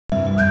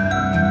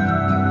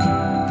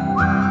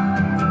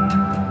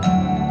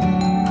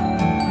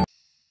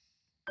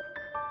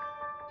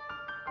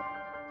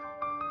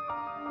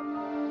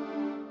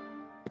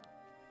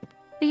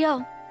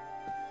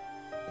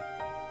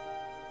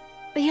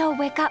Ryo,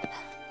 wake up.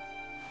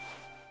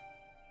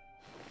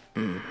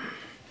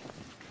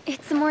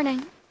 It's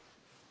morning.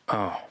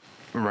 Oh,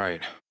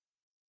 right.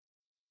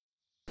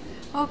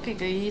 Oke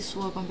guys,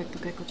 welcome back to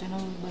KEKO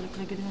channel. Balik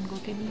lagi dengan gue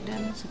Kenny,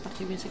 dan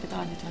seperti biasa kita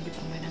lanjutkan di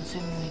permainan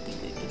Shenmue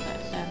 3 kita,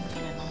 dan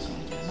kalian langsung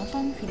aja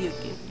nonton video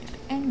gamenya.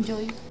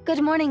 Enjoy.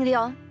 Good morning,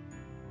 Ryo.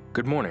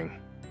 Good morning.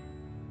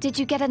 Did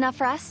you get enough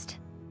rest?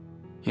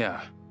 Yeah.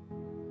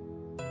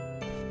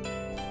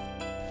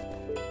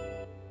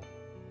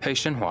 Hey,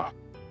 Shenhua.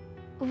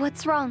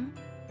 What's wrong?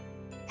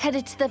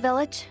 Headed to the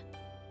village?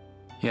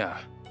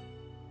 Yeah.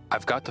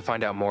 I've got to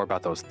find out more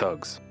about those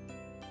thugs.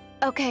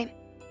 Okay.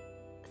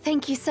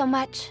 Thank you so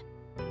much.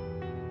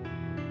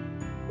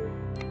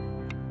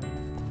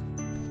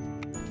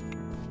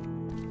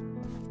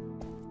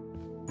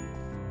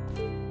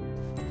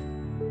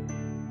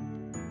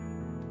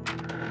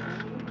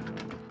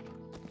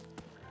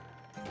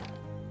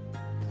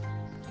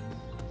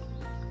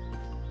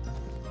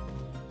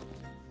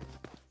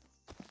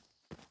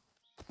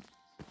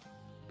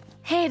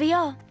 Hey,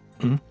 Ryo.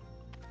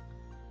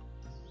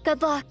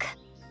 Good luck.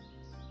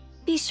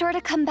 Be sure to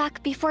come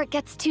back before it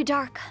gets too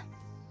dark.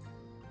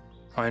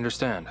 I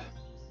understand.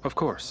 Of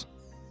course.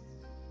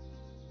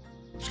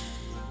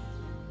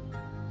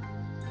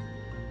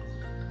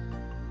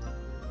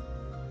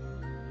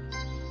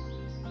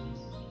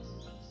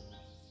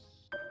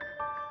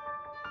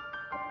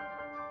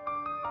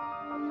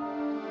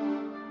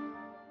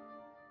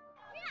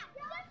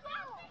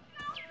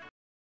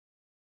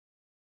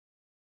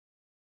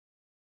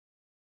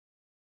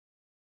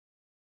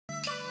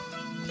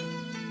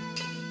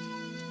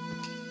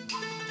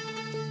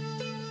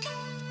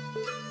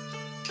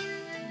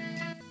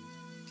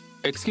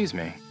 Excuse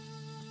me.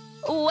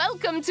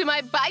 Welcome to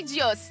my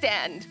Baijiu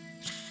stand.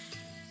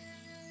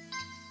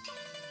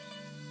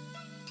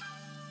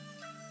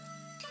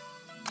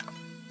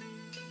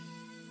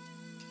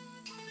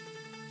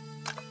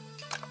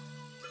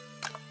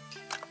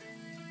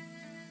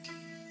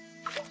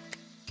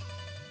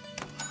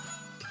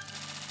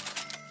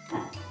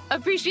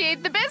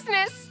 Appreciate the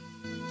business.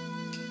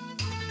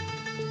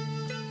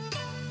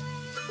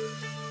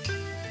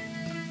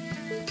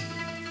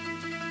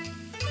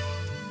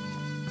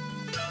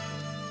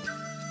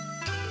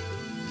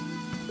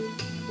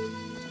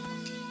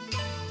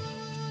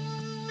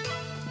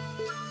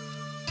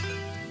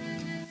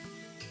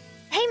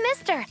 Hey,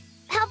 mister!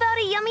 How about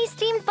a yummy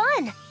steamed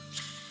bun?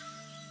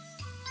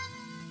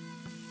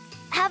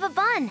 Have a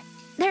bun.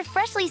 They're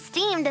freshly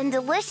steamed and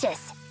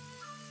delicious.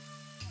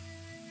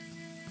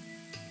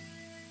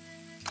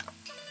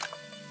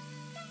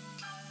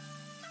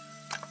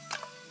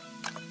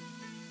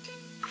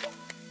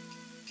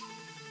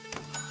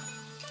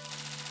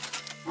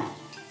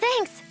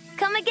 Thanks.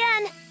 Come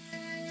again.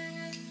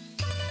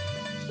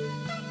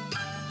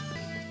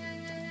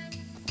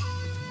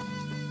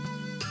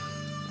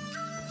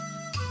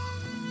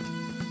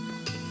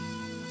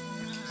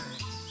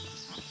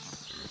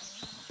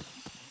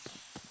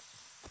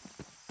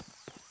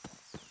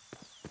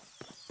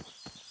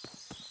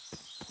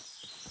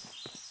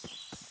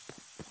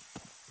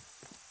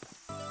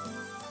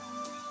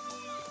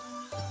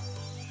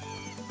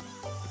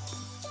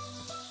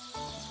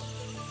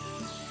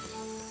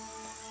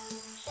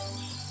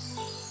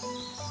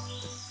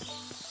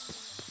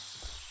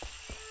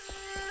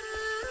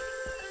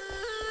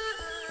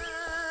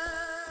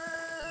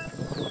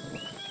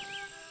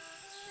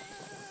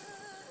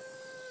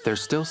 There's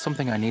still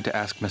something I need to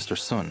ask Mr.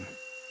 Sun.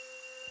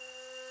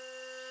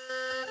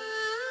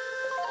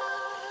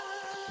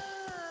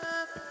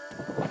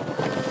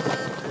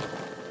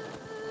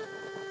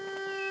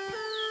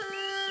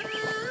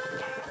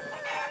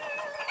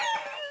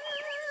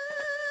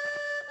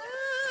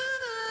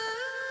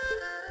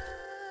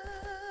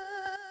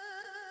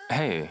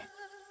 Hey,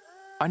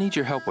 I need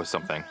your help with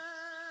something.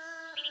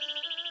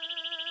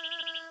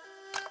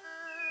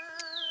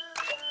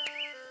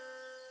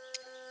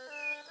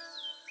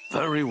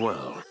 Very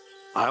well.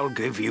 I'll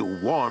give you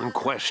one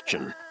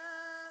question.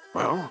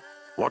 Well,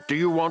 what do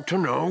you want to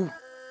know?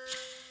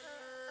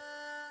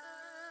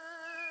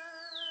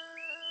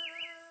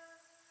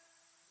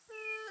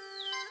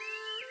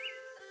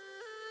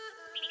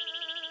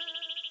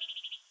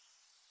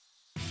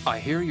 I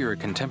hear you're a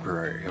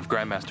contemporary of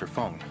Grandmaster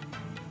Feng.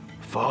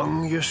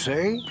 Feng, you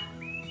say?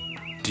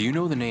 Do you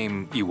know the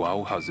name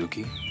Ryo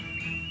Hazuki?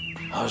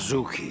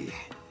 Hazuki.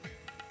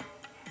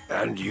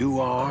 And you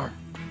are?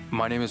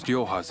 My name is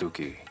Ryo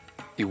Hazuki.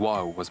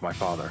 Ryo was my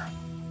father.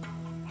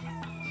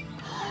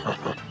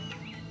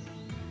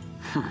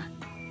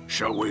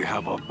 Shall we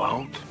have a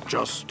bout,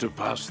 just to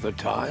pass the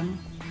time?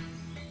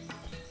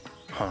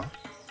 Huh?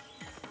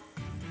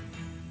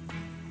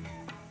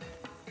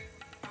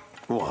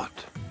 What?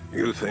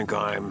 You think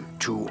I'm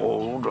too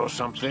old or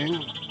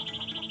something?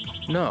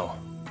 No,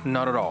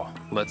 not at all.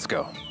 Let's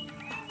go.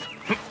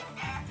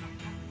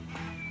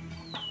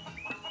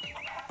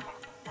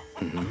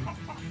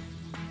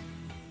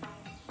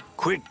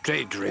 Quit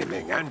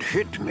daydreaming and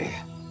hit me.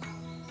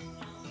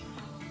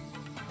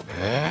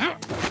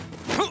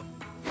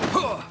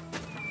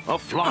 A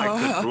fly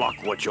could block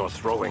what you're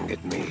throwing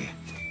at me.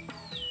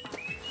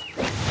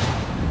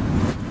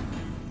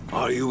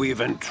 Are you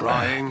even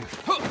trying?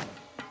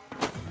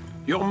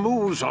 Your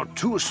moves are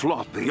too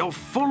sloppy. You're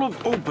full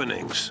of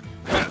openings.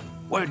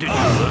 Where did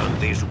you learn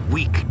these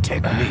weak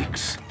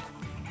techniques?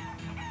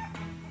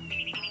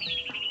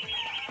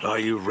 Are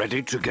you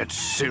ready to get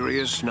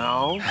serious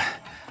now?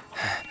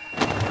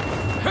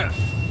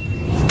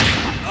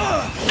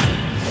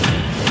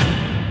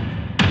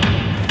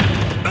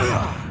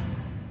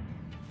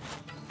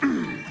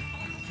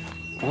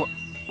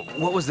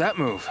 What was that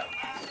move?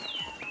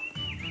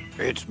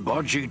 It's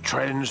Budgie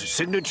Tren's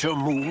signature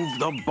move,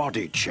 the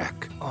body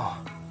check. Oh.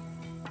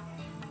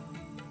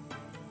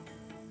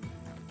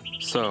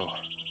 So,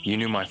 you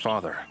knew my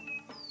father?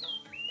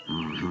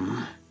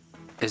 Mm-hmm.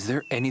 Is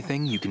there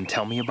anything you can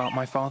tell me about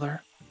my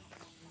father?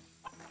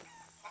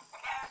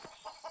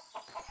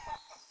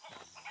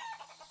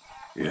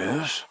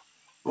 Yes,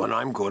 when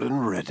I'm good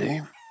and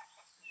ready.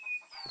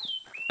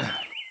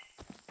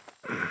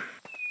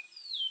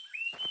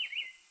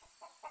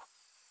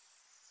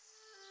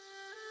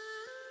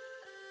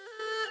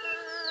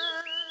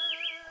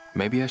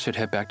 Maybe I should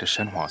head back to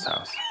Shenhua's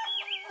house.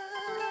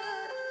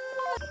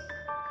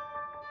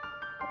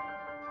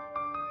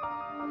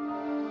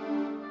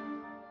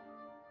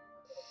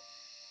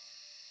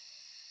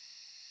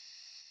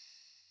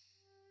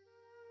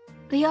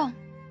 Ryo,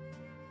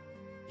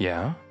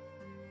 Yeah?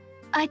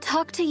 I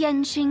talked to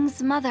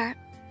Yenxing's mother.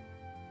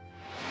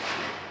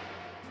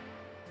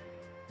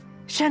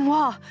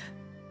 Shenhua!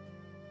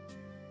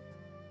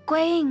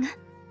 Guiying,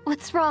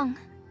 what's wrong?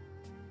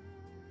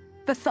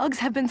 The thugs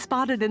have been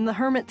spotted in the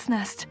hermit's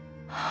nest.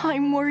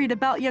 I'm worried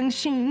about young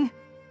Xing.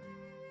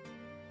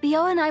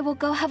 Ryo and I will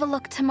go have a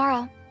look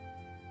tomorrow.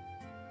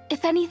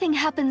 If anything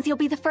happens, you'll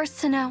be the first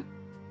to know.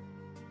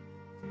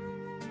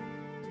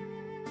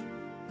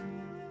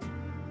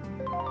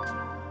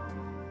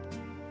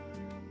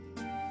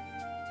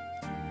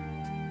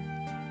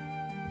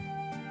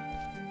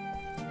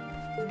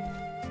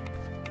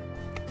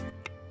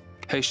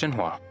 Hey,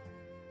 Shenhua.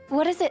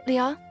 What is it,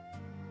 Ryo?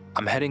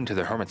 I'm heading to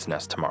the Hermit's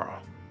Nest tomorrow.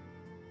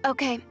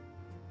 Okay,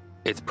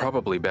 It's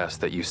probably best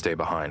that you stay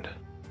behind.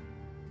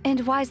 and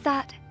why's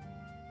that?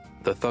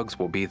 The thugs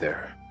will be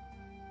there.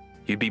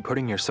 You'd be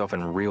putting yourself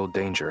in real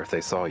danger if they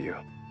saw you.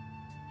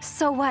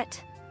 So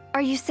what?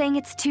 Are you saying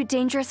it's too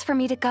dangerous for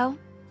me to go?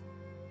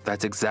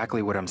 That's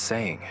exactly what I'm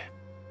saying.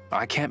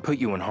 I can't put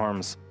you in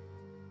harm's...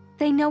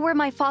 They know where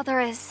my father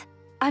is.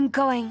 I'm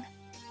going.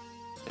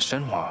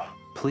 Shenhua,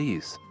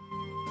 please.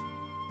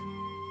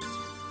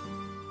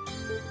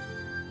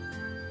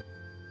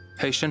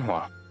 Hey,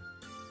 Shenhua.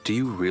 Do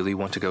you really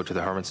want to go to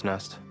the Hermit's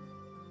Nest?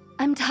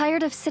 I'm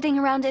tired of sitting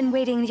around and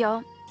waiting,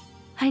 Ryo.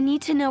 I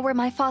need to know where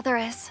my father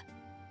is.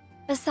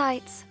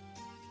 Besides,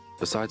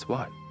 Besides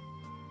what?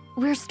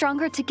 we're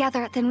stronger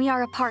together than we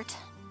are apart.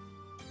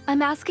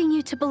 I'm asking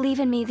you to believe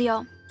in me,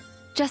 Ryo.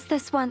 Just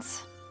this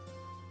once.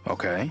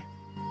 Okay.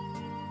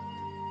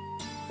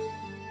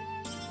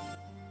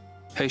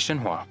 Hey,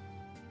 Shenhua.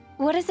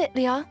 What is it,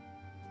 Ryo?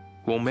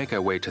 We'll make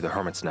our way to the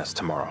Hermit's Nest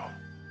tomorrow.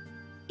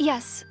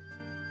 Yes.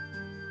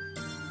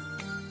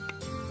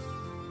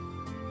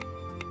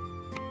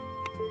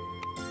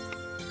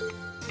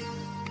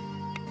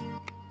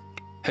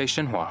 Hey,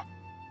 Shenhua.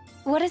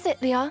 What is it,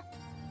 Ryo?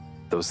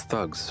 Those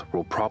thugs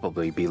will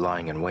probably be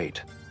lying in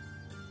wait.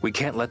 We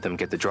can't let them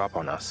get the drop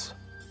on us.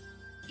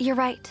 You're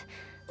right.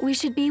 We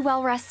should be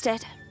well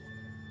rested.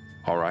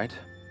 All right?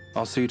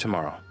 I'll see you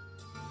tomorrow.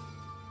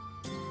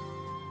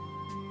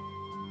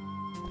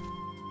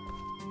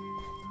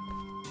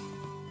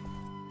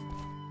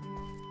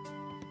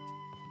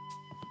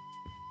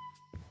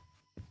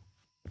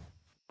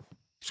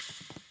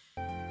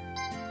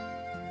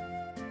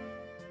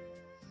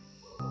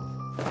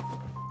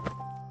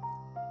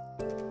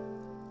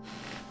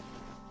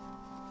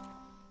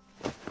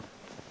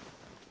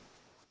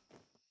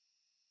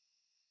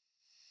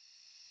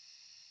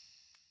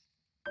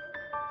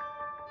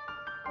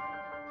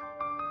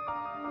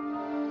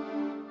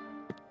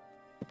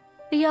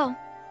 Ryo.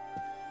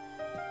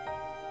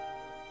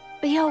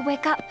 Ryo,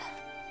 wake up.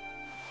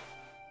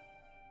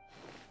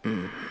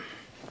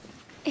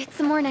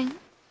 It's morning.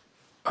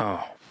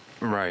 Oh,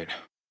 right.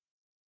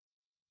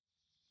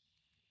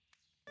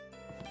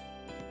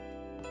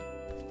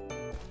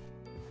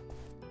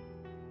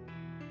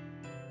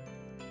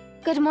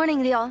 Good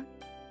morning, Ryo.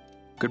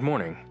 Good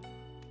morning.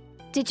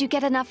 Did you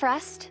get enough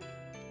rest?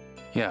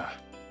 Yeah.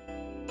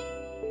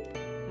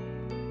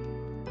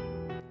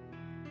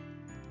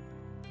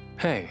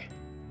 Hey,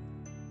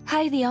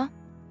 Hi, Ryo.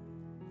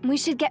 We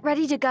should get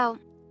ready to go.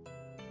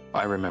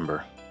 I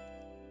remember.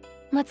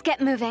 Let's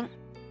get moving.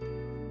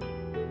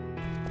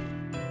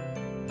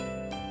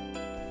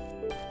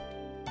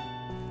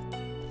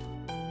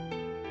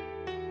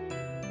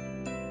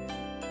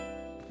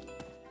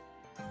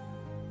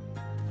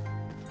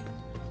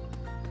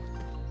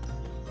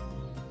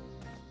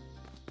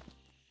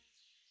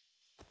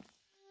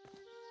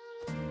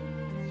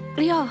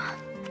 Ryo.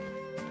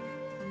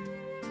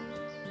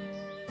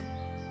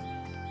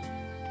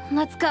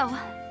 Let's go.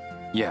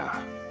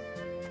 Yeah.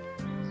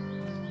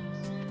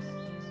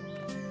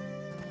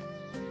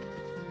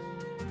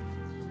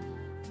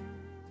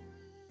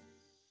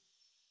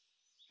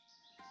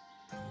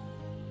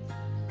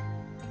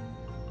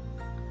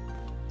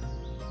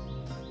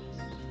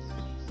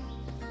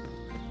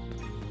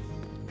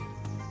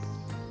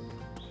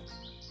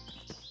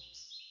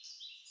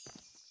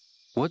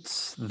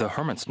 What's the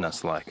hermit's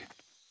nest like?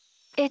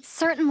 It's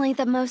certainly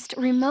the most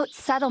remote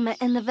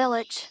settlement in the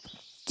village.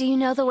 Do you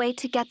know the way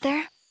to get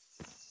there?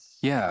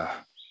 Yeah.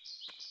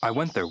 I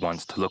went there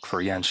once to look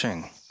for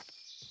Yanxing.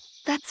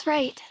 That's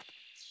right.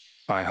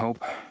 I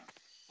hope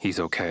he's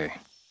okay.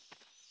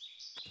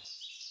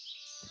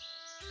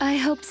 I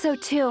hope so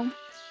too.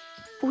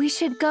 We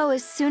should go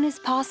as soon as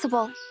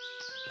possible.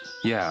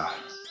 Yeah,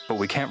 but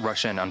we can't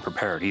rush in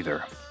unprepared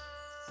either.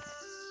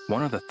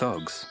 One of the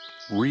thugs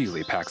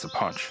really packs a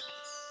punch.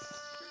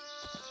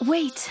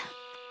 Wait,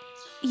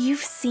 you've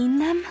seen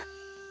them?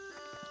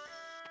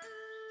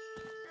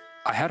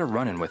 I had a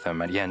run-in with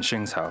them at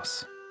Yanxing's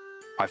house.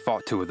 I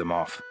fought 2 of them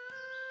off,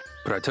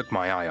 but I took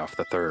my eye off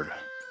the 3rd.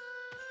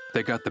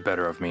 They got the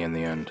better of me in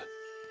the end.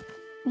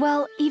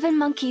 Well, even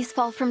monkeys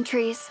fall from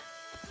trees.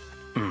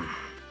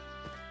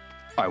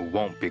 I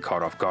won't be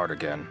caught off guard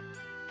again.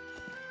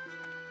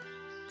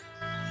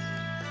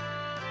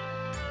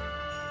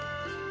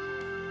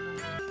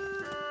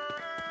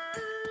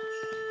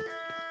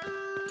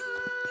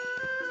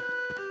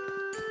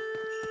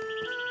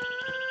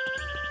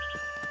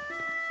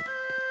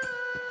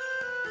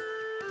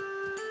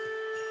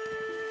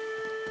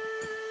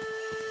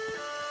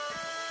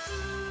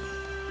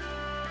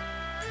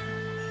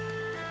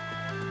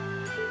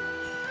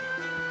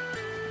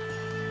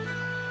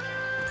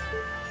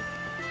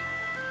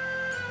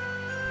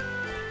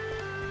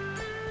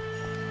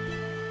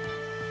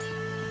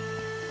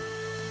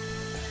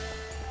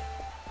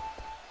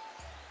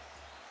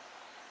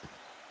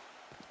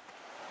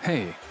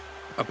 Hey,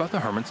 about the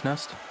hermit's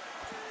nest?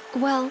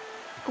 Well,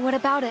 what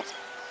about it?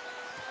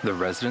 The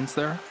residents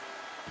there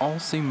all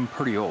seem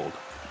pretty old.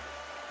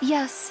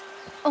 Yes,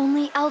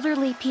 only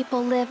elderly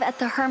people live at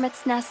the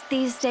hermit's nest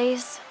these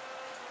days.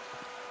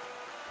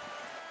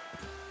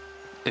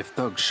 If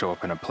thugs show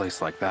up in a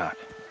place like that...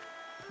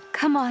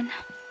 Come on.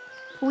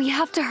 We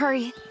have to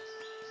hurry.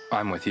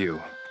 I'm with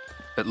you.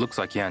 It looks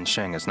like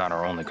Yanxing is not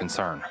our only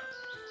concern.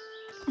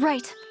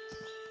 Right.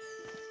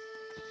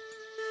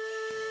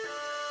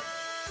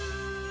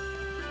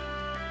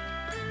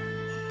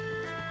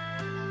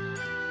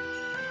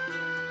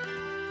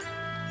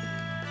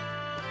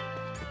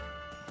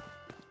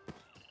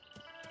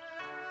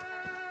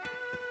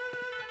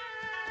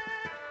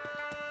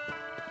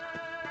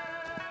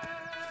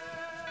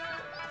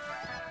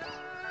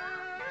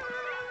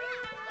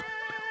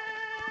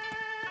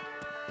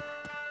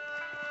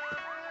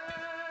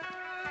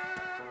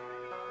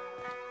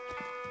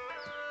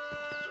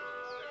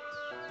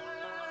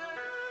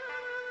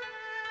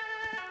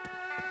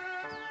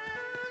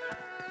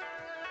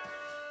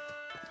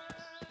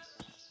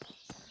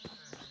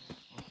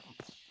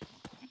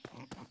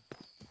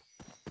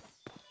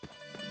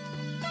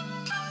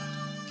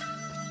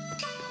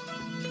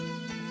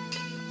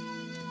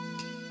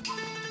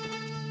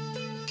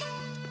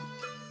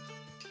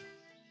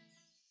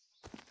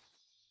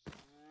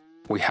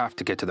 We have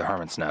to get to the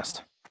hermit's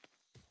nest.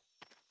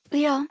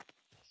 Ryo,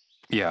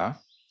 Yeah?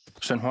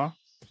 Shenhua?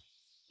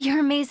 you're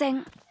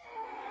amazing.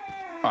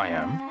 I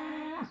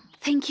am?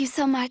 Thank you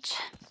so much.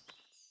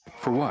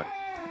 For what?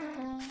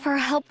 For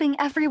helping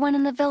everyone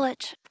in the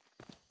village.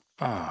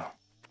 Ah.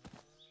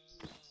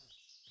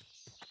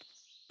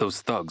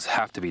 Those thugs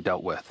have to be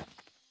dealt with.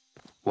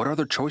 What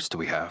other choice do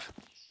we have?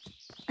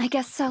 I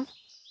guess so.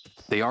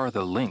 They are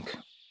the link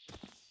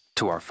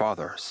to our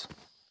fathers.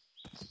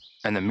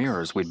 And the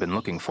mirrors we'd been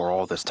looking for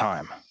all this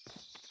time.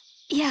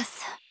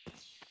 Yes.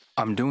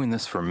 I'm doing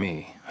this for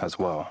me as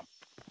well.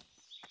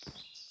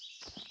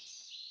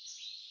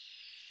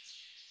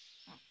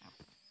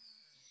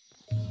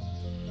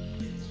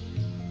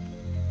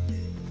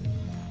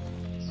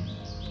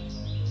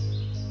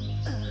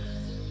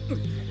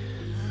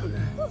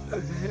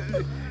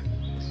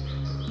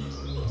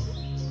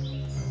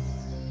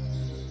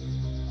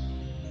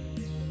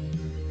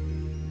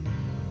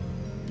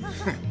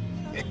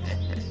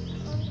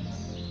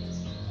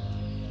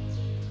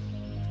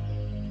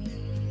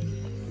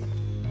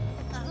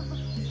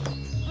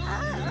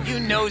 You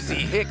nosy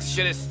hicks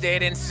should have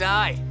stayed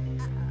inside.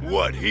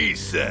 What he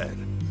said.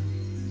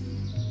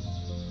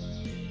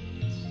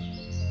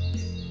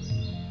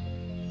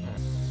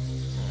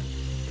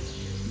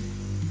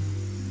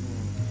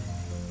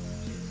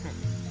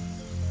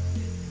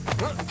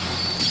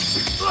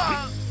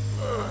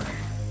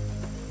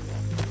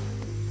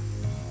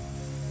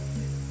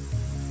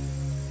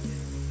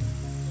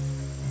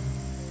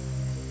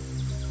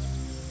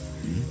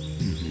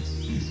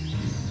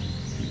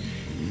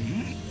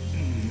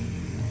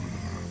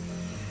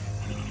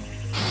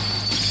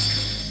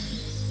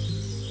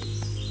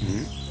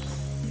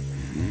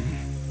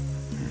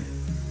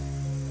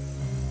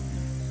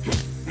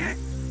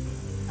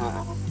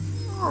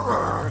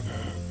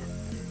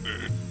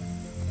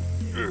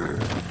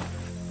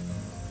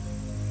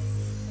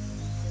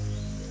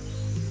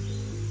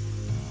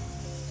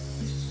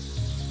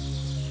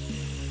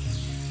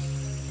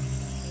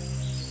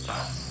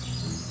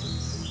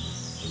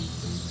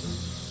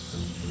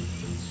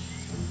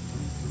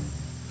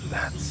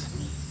 That's...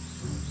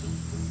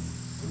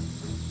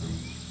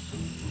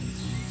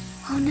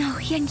 Oh no,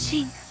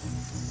 Yanqing.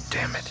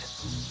 Damn it.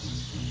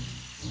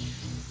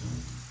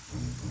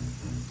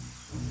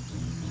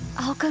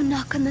 I'll go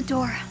knock on the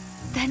door.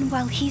 Then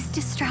while he's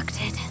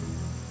distracted...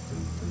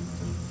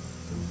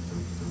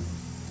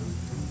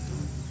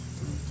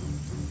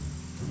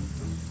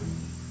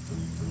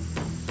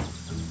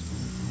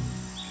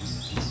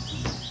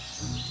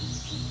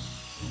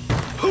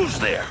 Who's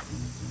there?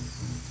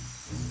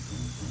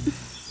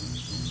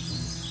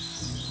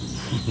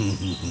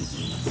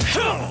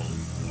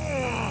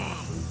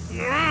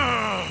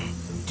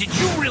 Did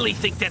you really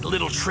think that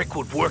little trick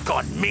would work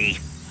on me?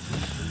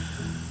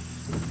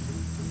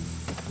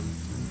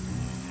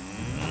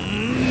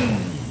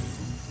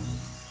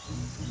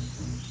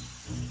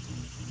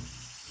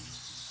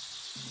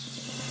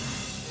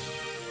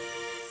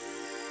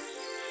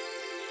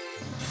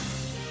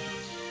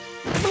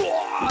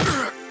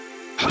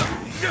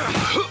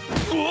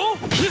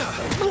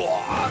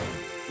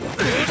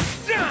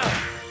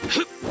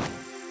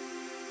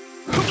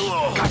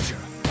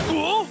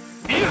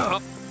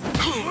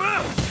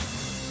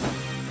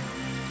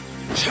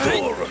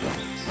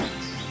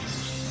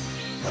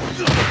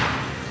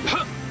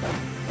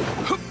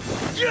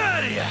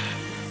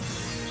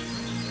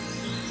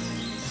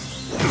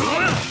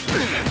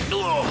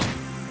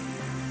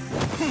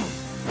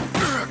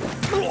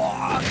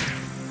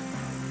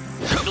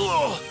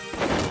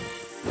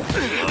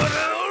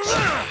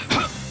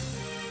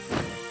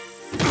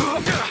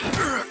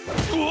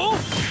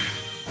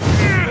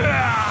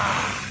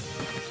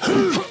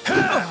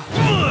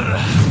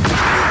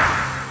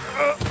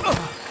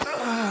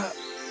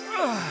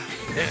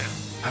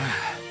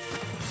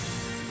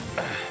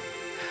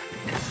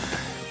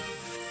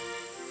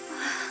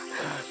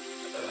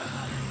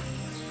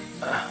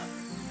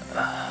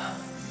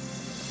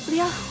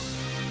 Ryo?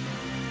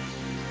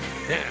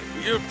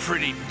 You're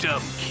pretty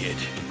dumb, kid.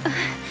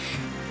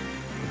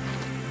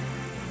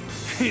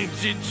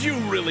 Did you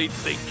really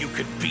think you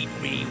could beat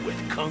me with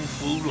kung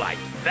fu like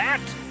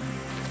that?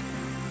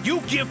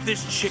 You give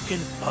this chicken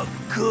a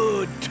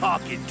good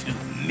talking to,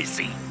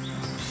 Missy.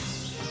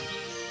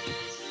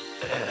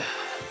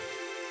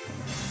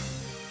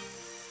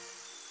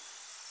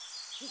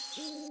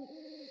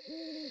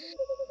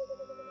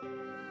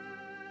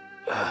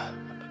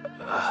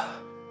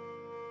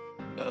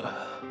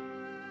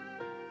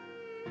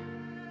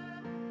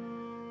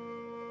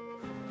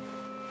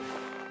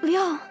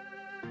 Ryo,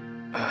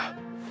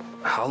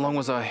 How long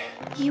was I...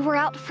 you were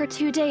out for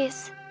 2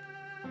 days.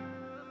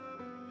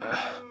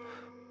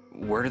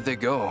 Where did they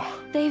go?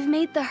 They've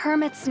made the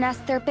Hermit's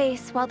Nest their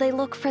base while they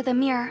look for the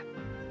mirror.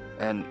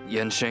 And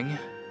Yanqing?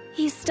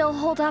 He's still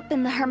holed up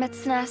in the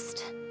Hermit's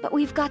Nest, but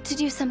we've got to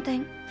do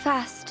something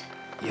fast.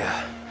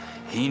 Yeah,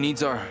 he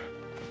needs our...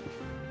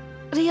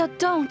 Ryo,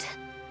 don't.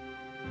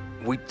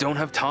 We don't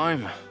have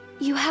time.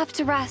 You have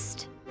to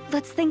rest.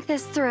 Let's think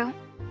this through.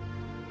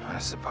 I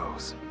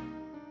suppose.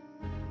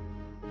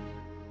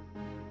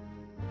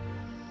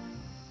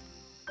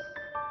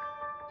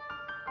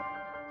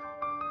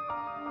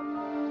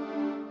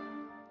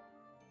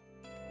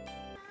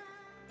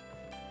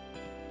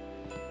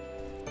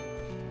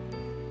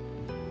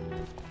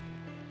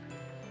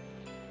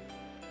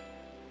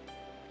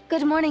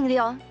 Good morning,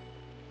 Ryo.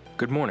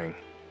 Good morning.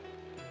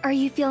 Are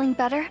you feeling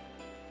better?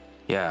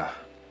 Yeah,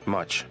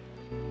 much.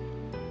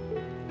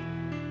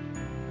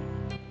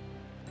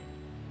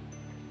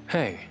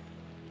 Hey,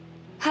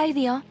 Hi,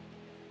 Ryo.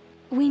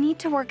 We need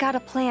to work out a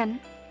plan.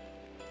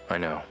 I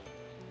know.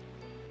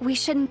 We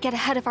shouldn't get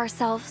ahead of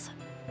ourselves.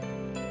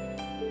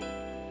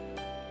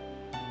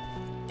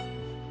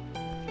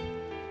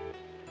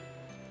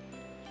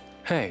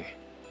 Hey,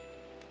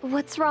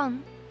 What's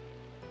wrong?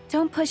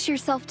 Don't push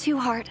yourself too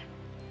hard.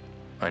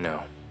 I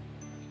know.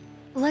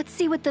 Let's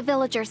see what the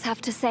villagers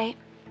have to say.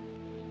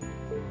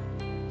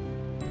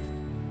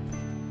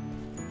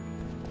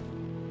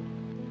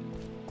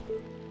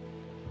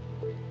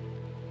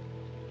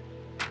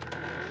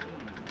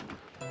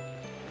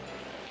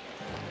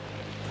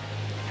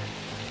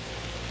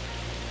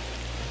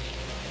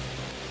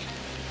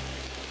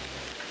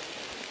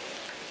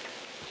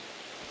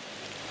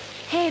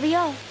 Hey,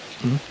 Ryo.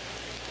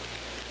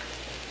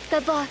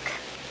 Good luck.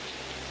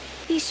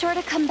 Be sure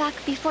to come back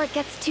before it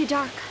gets too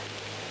dark.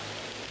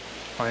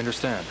 I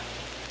understand.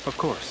 Of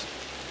course.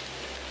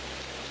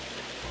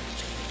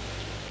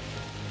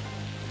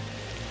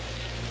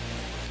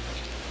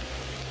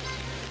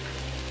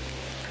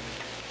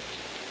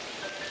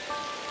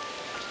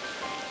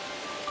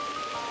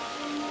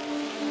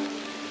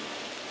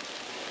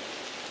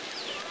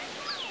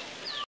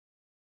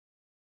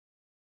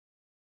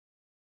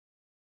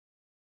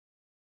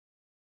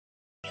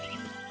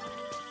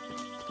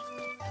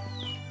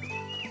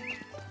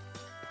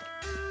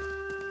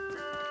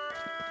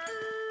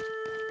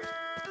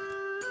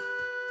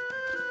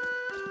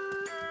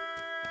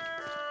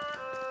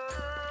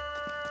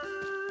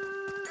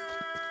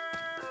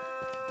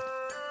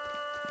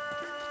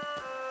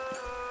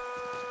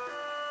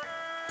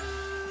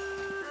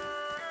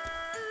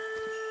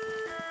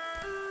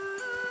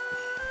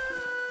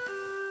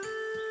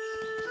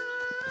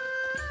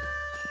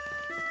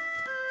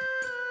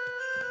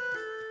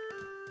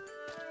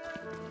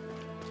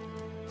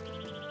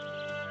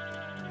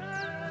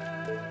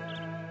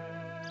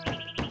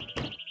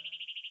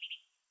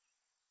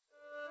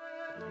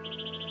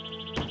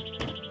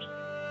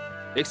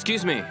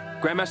 Excuse me,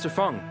 Grandmaster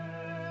Feng.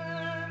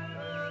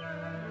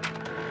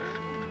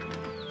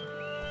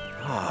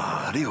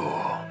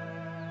 Ryo.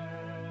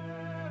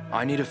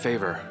 I need a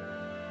favor.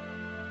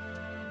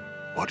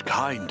 What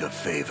kind of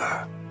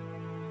favor?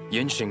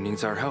 Yenxing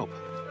needs our help.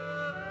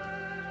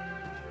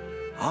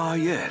 Ah,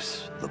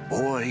 yes, the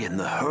boy in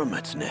the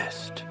hermit's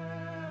nest.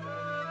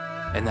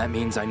 And that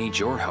means I need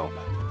your help.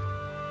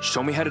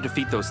 Show me how to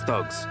defeat those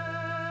thugs.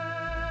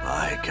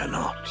 I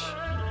cannot.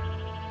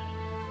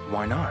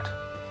 Why not?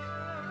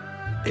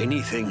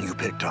 Anything you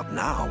picked up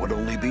now would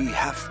only be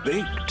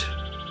half-baked.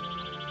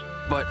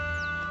 But...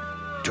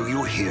 Do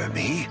you hear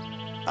me?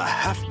 A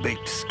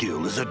half-baked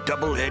skill is a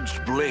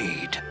double-edged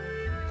blade.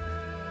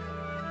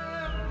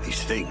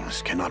 These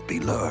things cannot be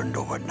learned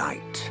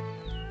overnight.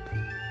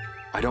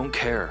 I don't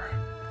care.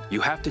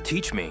 You have to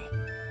teach me.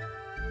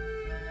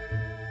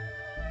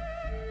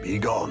 Be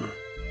gone.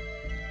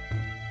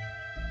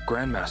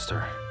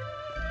 Grandmaster.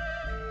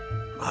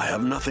 I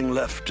have nothing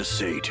left to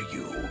say to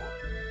you.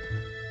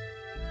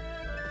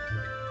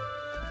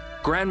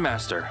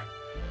 Grandmaster!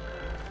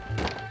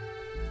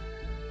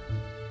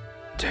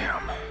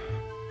 Damn.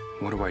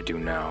 What do I do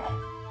now?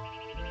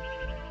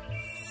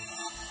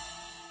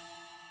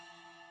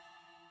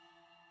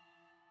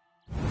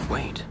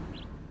 Wait.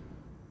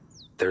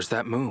 There's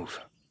that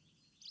move.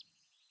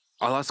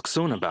 I'll ask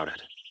Sun about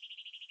it.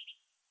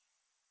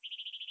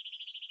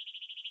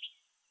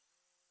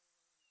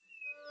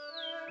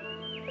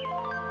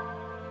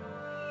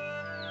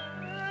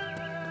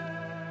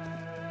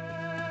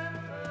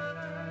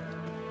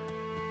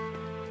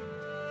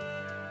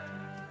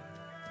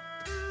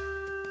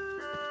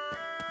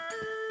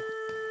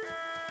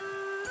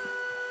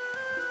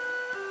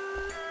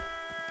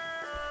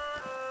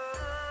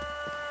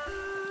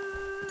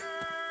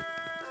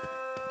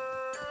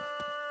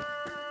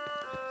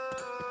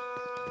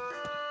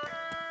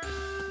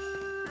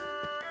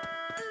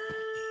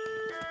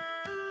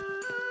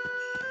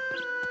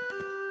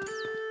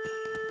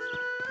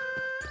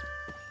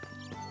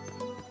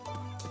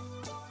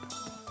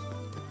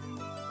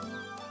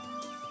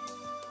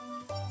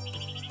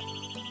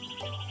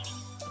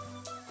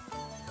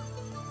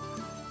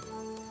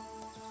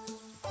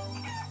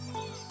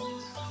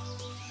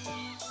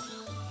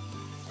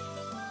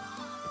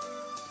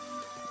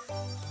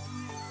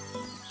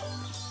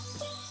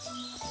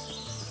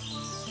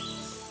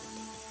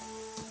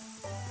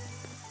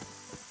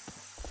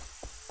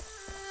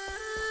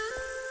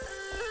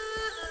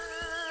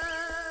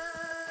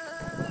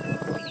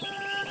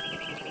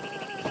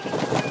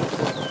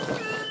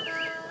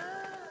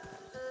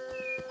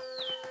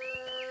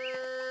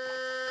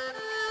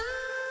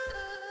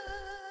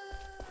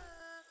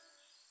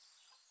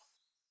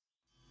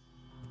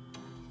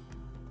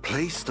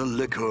 Place the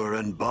liquor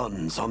and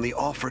buns on the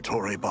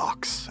offertory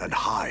box and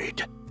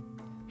hide.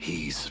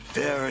 He's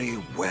very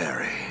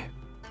wary.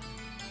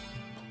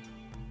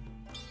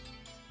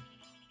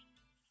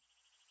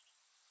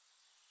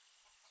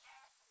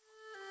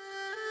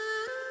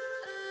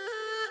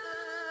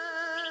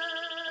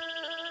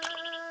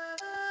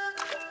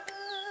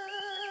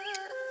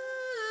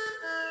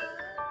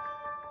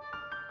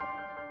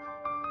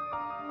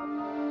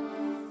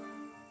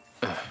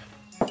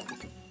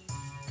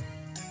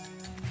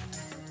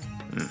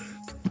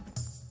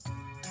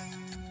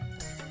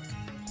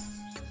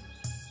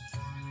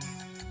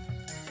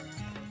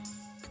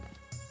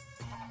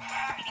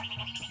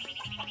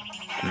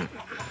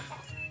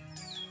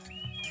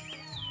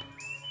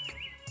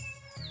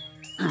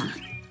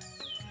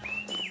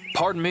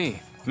 Pardon me,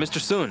 Mr.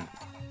 Sun.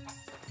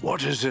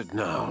 What is it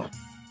now?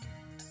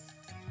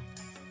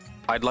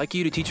 I'd like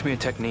you to teach me a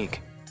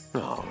technique.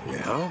 Oh,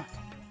 yeah?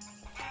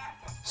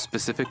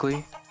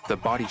 Specifically, the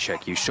body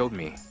check you showed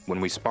me when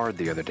we sparred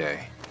the other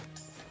day.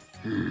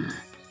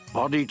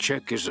 Body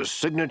check is a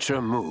signature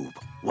move,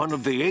 one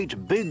of the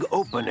 8 big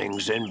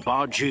openings in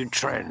Baji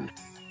Tren.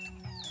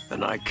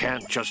 And I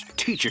can't just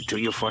teach it to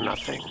you for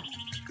nothing.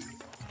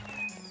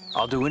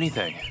 I'll do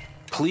anything.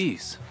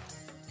 Please.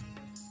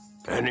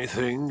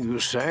 Anything you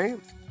say?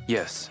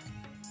 Yes.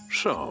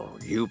 So,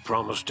 you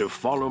promise to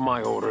follow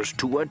my orders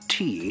to a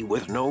T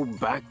with no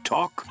back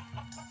talk?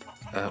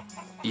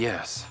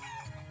 Yes.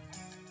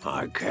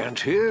 I can't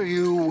hear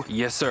you.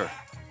 Yes, sir.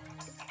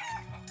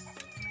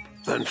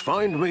 Then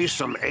find me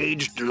some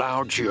aged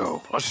Lao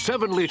Jiu, a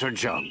 7-liter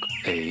jug.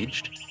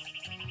 Aged?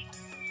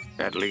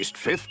 At least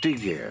 50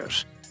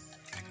 years.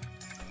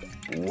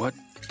 What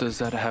does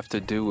that have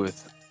to do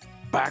with...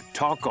 Back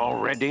talk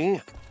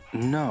already?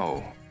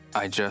 No,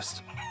 I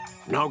just...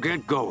 Now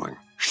get going.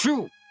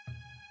 Shoot!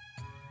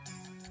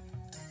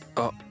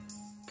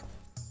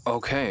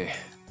 Okay.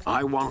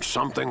 I want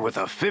something with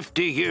a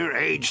 50-year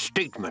age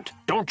statement.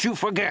 Don't you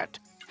forget.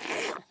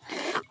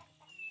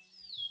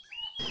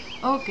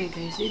 Oke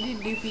guys, jadi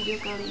di video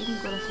kali ini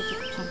gue rasa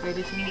cukup sampai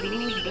di sini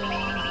dulu, dan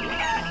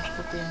ya,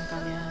 seperti yang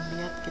kalian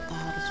lihat kita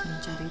harus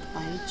mencari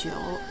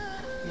Baijo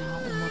yang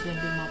umurnya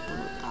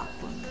 50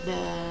 tahun,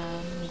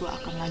 dan gue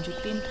akan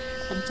lanjutin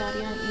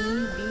pencarian ini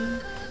di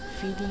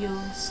video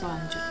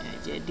selanjutnya.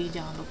 Jadi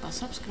jangan lupa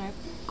subscribe,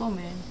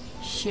 komen,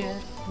 share,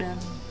 dan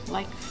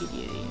like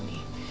video ini.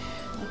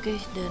 Oke,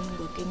 dan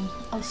gue Kenny,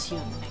 I'll see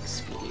you on the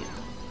next video.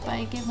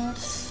 Bye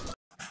gamers.